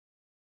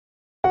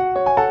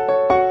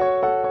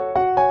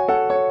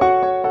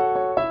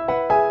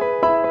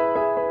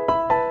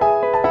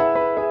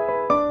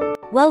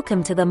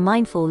Welcome to the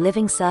Mindful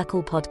Living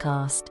Circle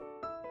podcast.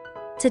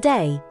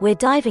 Today, we're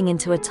diving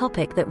into a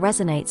topic that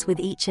resonates with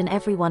each and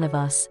every one of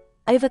us: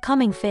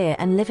 overcoming fear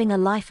and living a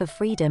life of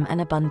freedom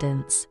and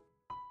abundance.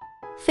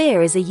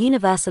 Fear is a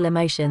universal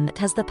emotion that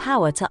has the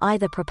power to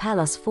either propel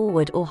us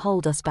forward or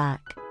hold us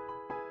back.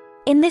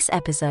 In this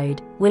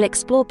episode, we'll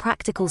explore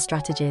practical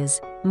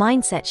strategies,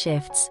 mindset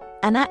shifts,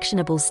 and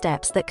actionable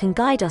steps that can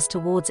guide us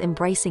towards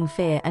embracing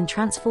fear and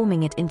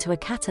transforming it into a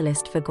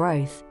catalyst for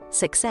growth,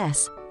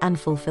 success, and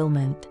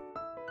fulfillment.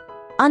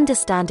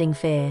 Understanding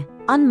fear,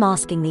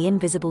 unmasking the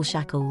invisible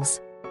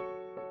shackles.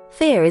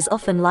 Fear is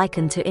often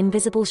likened to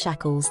invisible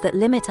shackles that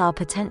limit our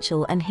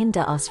potential and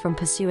hinder us from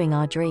pursuing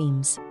our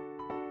dreams.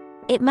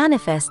 It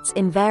manifests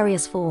in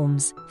various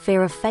forms: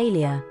 fear of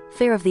failure,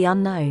 fear of the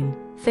unknown,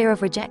 fear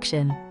of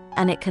rejection,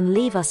 and it can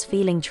leave us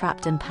feeling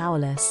trapped and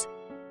powerless.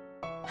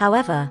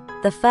 However,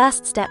 the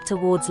first step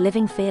towards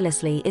living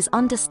fearlessly is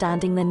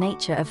understanding the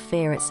nature of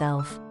fear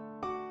itself.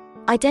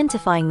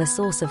 Identifying the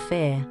source of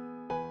fear.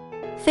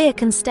 Fear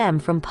can stem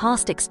from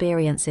past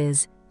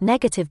experiences,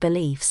 negative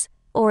beliefs,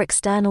 or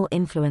external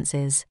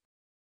influences.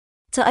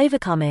 To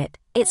overcome it,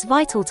 it's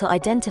vital to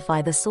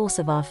identify the source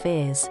of our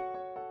fears.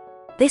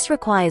 This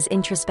requires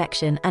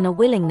introspection and a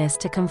willingness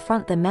to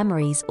confront the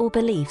memories or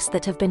beliefs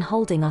that have been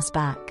holding us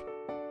back.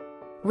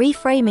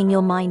 Reframing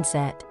your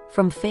mindset,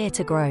 from fear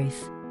to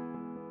growth.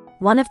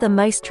 One of the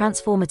most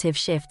transformative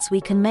shifts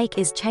we can make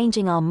is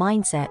changing our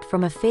mindset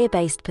from a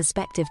fear-based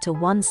perspective to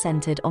one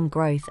centered on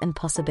growth and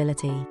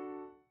possibility.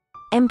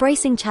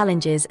 Embracing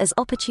challenges as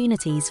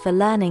opportunities for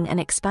learning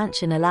and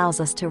expansion allows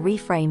us to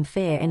reframe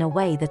fear in a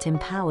way that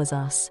empowers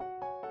us.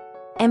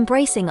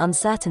 Embracing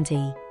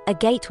uncertainty, a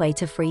gateway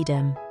to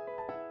freedom.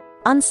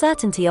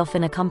 Uncertainty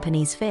often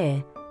accompanies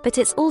fear, but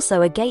it's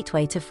also a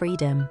gateway to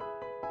freedom.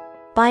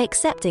 By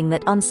accepting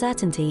that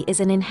uncertainty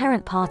is an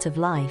inherent part of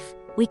life,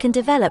 we can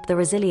develop the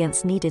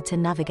resilience needed to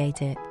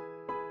navigate it.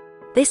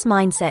 This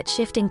mindset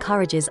shift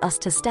encourages us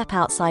to step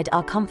outside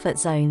our comfort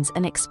zones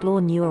and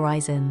explore new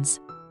horizons.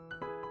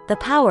 The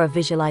power of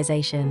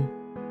visualization.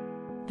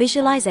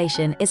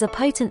 Visualization is a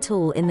potent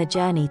tool in the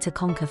journey to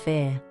conquer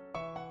fear.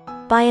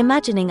 By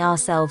imagining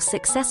ourselves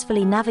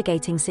successfully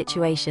navigating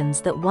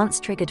situations that once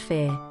triggered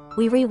fear,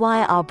 we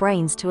rewire our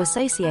brains to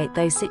associate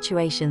those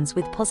situations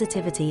with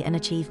positivity and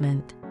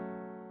achievement.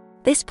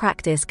 This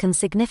practice can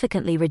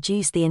significantly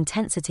reduce the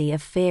intensity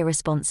of fear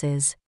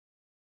responses.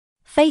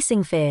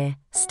 Facing fear,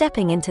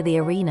 stepping into the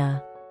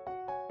arena.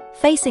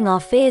 Facing our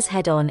fears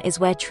head-on is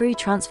where true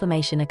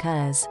transformation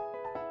occurs.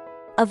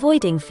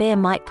 Avoiding fear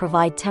might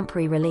provide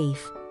temporary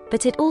relief,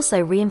 but it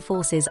also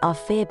reinforces our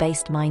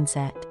fear-based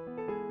mindset.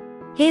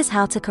 Here's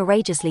how to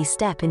courageously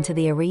step into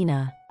the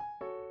arena.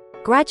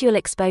 Gradual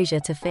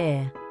exposure to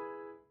fear.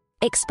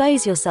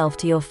 Expose yourself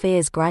to your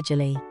fears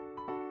gradually.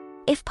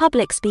 If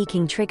public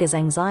speaking triggers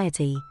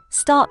anxiety,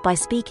 start by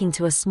speaking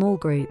to a small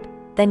group,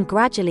 then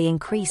gradually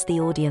increase the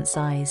audience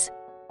size.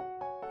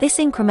 This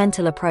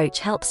incremental approach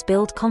helps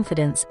build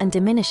confidence and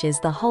diminishes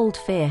the hold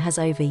fear has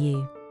over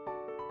you.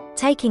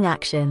 Taking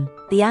action,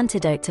 the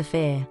antidote to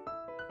fear.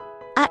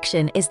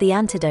 Action is the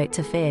antidote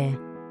to fear.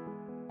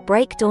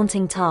 Break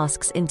daunting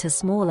tasks into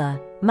smaller,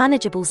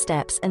 manageable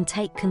steps and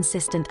take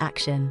consistent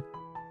action.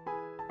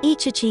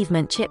 Each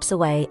achievement chips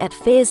away at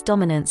fear's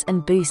dominance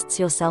and boosts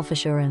your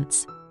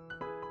self-assurance.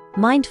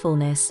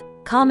 Mindfulness,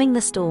 calming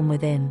the storm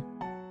within.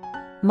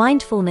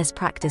 Mindfulness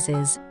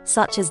practices,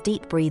 such as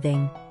deep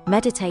breathing,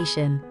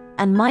 meditation,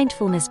 and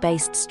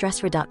mindfulness-based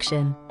stress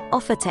reduction,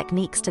 offer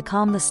techniques to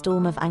calm the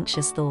storm of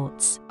anxious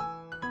thoughts.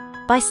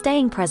 By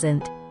staying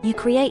present, you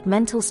create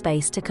mental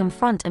space to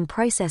confront and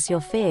process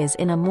your fears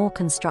in a more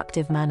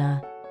constructive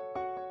manner.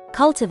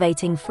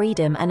 Cultivating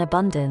freedom and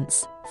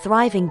abundance,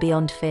 thriving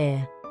beyond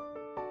fear.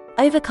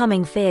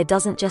 Overcoming fear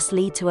doesn't just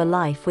lead to a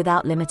life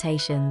without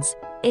limitations,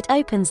 it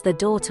opens the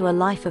door to a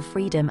life of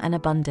freedom and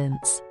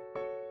abundance.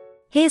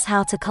 Here's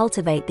how to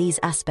cultivate these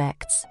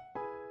aspects.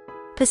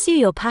 Pursue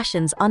your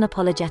passions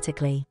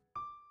unapologetically.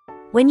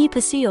 When you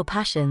pursue your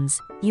passions,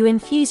 you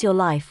infuse your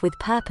life with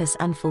purpose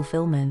and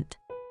fulfillment.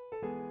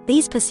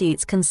 These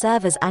pursuits can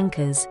serve as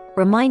anchors,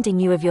 reminding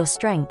you of your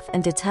strength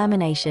and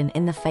determination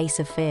in the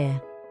face of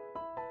fear.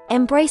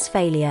 Embrace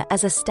failure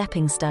as a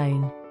stepping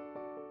stone.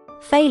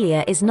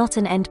 Failure is not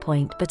an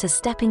endpoint but a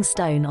stepping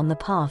stone on the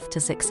path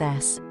to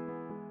success.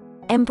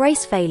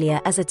 Embrace failure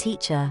as a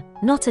teacher,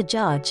 not a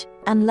judge,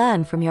 and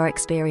learn from your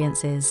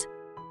experiences.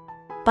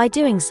 By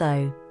doing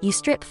so, you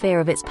strip fear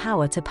of its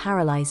power to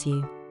paralyze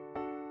you.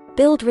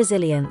 Build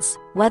resilience,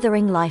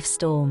 weathering life's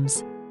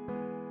storms.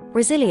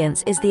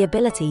 Resilience is the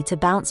ability to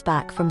bounce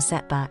back from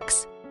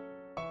setbacks.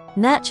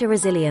 Nurture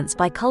resilience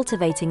by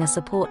cultivating a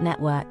support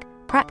network,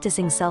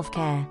 practicing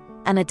self-care,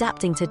 and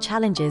adapting to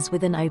challenges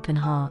with an open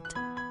heart.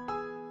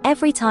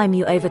 Every time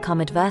you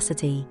overcome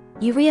adversity,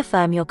 you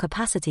reaffirm your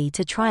capacity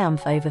to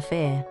triumph over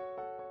fear.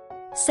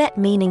 Set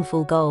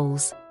meaningful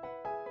goals.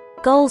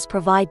 Goals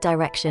provide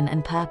direction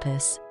and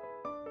purpose.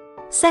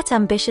 Set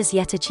ambitious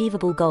yet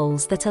achievable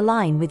goals that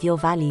align with your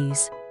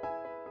values.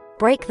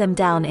 Break them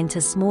down into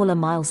smaller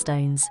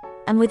milestones,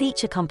 and with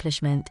each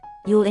accomplishment,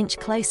 you'll inch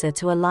closer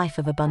to a life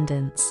of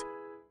abundance.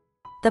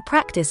 The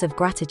practice of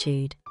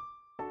gratitude.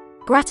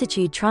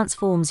 Gratitude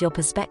transforms your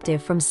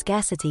perspective from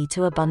scarcity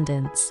to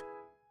abundance.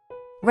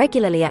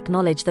 Regularly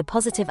acknowledge the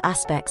positive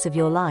aspects of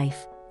your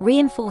life,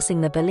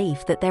 reinforcing the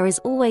belief that there is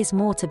always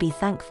more to be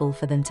thankful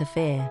for than to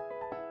fear.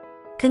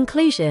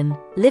 Conclusion: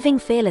 living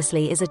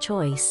fearlessly is a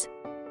choice.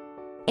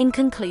 In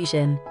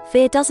conclusion,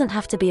 fear doesn't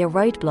have to be a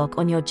roadblock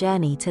on your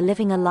journey to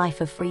living a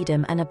life of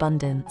freedom and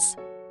abundance.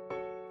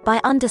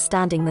 By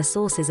understanding the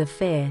sources of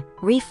fear,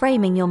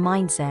 reframing your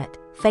mindset,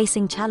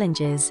 facing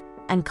challenges,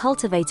 and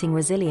cultivating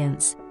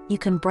resilience, you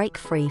can break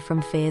free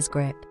from fear's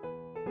grip.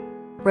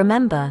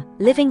 Remember,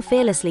 living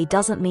fearlessly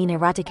doesn't mean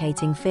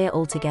eradicating fear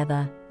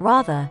altogether.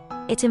 Rather,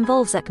 it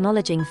involves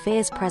acknowledging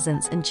fear's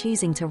presence and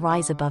choosing to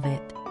rise above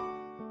it.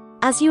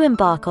 As you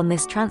embark on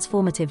this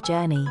transformative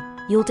journey,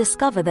 you'll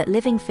discover that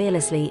living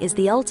fearlessly is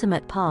the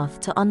ultimate path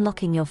to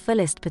unlocking your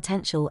fullest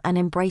potential and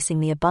embracing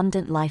the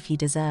abundant life you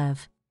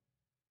deserve.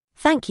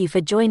 Thank you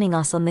for joining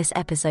us on this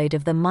episode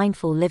of the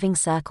Mindful Living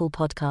Circle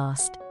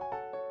podcast.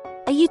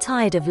 Are you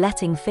tired of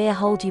letting fear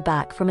hold you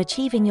back from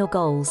achieving your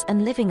goals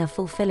and living a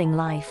fulfilling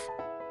life?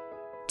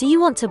 Do you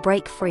want to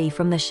break free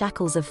from the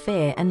shackles of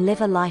fear and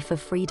live a life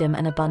of freedom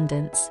and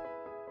abundance?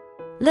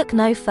 Look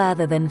no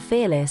further than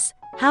Fearless: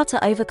 How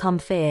to Overcome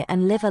Fear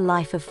and Live a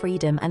Life of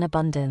Freedom and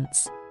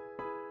Abundance.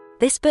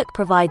 This book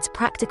provides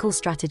practical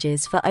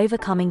strategies for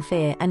overcoming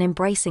fear and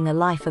embracing a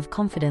life of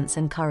confidence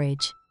and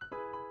courage.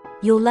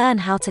 You'll learn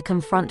how to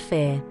confront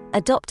fear,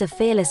 adopt a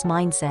fearless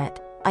mindset,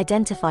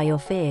 identify your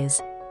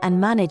fears,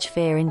 and manage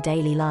fear in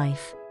daily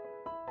life.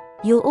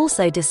 You'll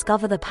also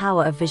discover the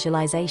power of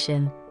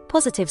visualization,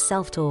 positive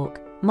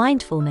self-talk,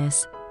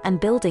 mindfulness, and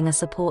building a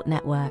support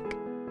network.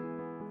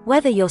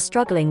 Whether you're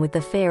struggling with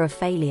the fear of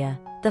failure,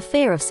 the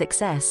fear of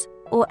success,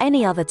 or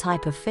any other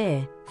type of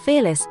fear,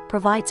 Fearless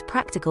provides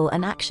practical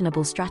and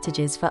actionable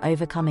strategies for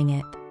overcoming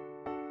it.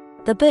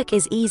 The book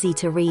is easy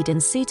to read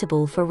and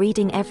suitable for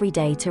reading every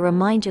day to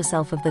remind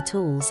yourself of the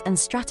tools and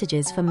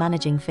strategies for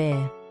managing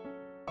fear.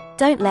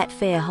 Don't let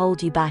fear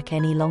hold you back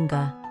any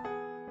longer.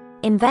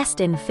 Invest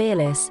in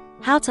Fearless: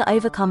 How to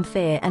Overcome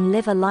Fear and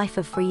Live a Life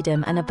of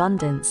Freedom and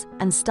Abundance,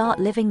 and start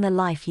living the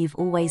life you've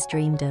always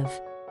dreamed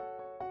of.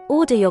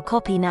 Order your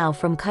copy now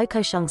from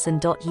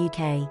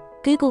cocoshunkson.uk,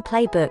 Google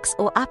Play Books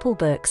or Apple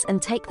Books,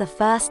 and take the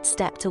first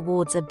step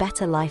towards a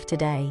better life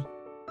today.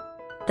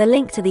 The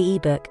link to the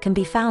ebook can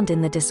be found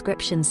in the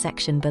description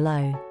section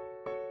below.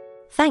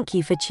 Thank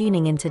you for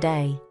tuning in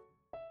today.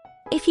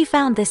 If you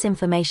found this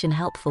information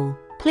helpful,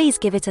 please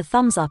give it a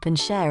thumbs up and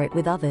share it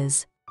with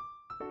others.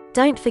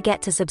 Don't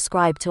forget to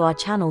subscribe to our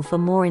channel for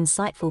more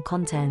insightful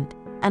content,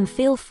 and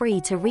feel free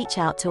to reach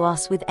out to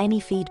us with any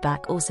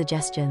feedback or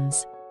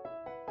suggestions.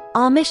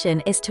 Our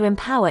mission is to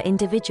empower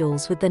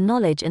individuals with the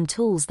knowledge and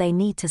tools they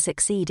need to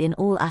succeed in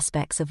all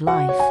aspects of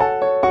life.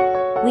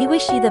 We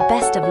wish you the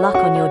best of luck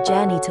on your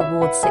journey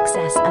towards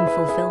success and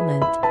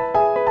fulfillment.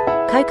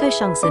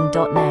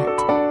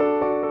 cocoshunkson.net